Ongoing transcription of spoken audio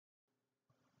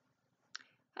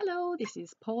Hello, this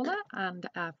is Paula and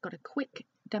I've got a quick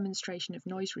demonstration of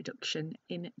noise reduction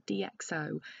in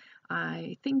DxO.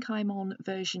 I think I'm on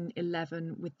version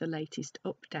 11 with the latest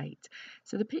update.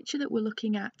 So the picture that we're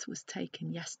looking at was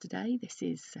taken yesterday. This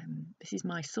is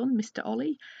my son, Mr.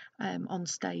 Ollie, on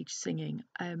stage singing.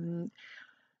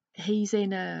 He's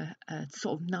in a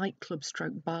sort of nightclub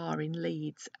stroke bar in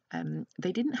Leeds.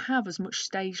 They didn't have as much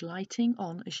stage lighting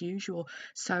on as usual,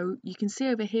 so you can see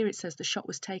over here it says the shot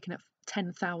was taken at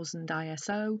 10,000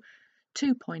 ISO,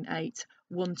 2.8,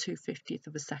 1/250th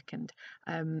of a second.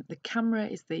 The camera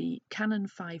is the Canon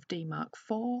 5D Mark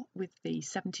IV with the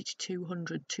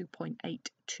 70-200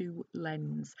 2.82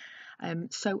 lens.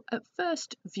 So at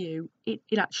first view it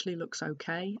actually looks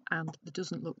okay and there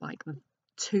doesn't look like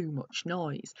too much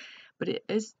noise, but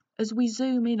as we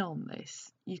zoom in on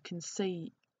this, you can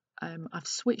see I've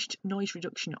switched noise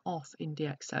reduction off in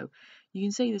DxO. You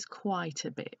can see there's quite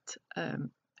a bit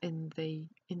in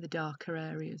the darker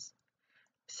areas.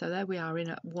 So there we are in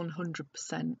at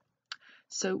 100%.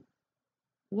 So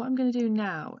what I'm going to do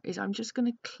now is I'm just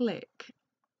going to click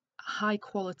high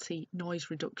quality noise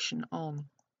reduction on.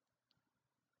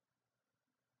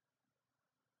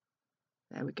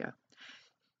 There we go.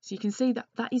 So you can see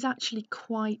that is actually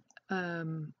quite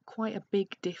a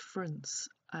big difference.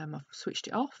 I've switched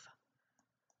it off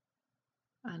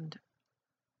and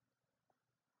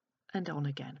on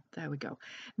again. There we go.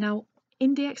 Now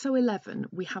in DxO 11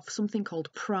 we have something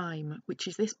called Prime, which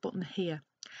is this button here.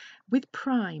 With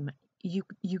Prime you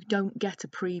don't get a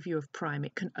preview of Prime,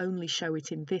 it can only show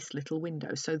it in this little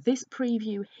window. So this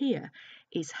preview here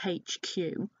is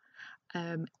HQ.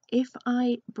 If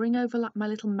I bring over my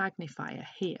little magnifier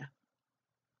here,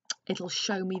 it'll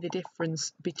show me the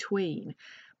difference between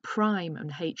Prime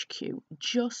and HQ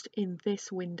just in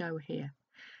this window here.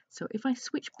 So if I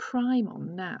switch Prime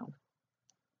on now,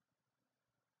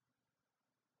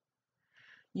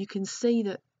 you can see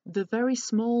that the very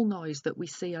small noise that we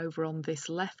see over on this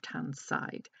left hand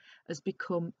side has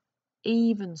become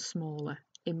even smaller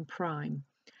in Prime.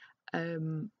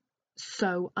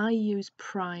 So I use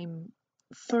Prime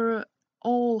for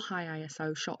all high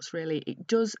ISO shots really. It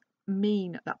does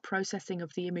mean that processing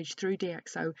of the image through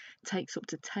DxO takes up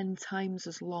to 10 times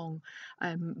as long,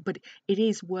 but it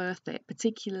is worth it,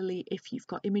 particularly if you've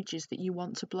got images that you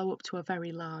want to blow up to a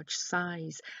very large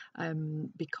size,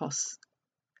 because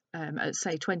at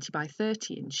say 20 by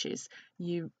 30 inches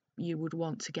you would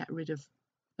want to get rid of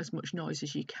as much noise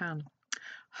as you can.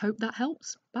 Hope that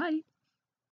helps. Bye.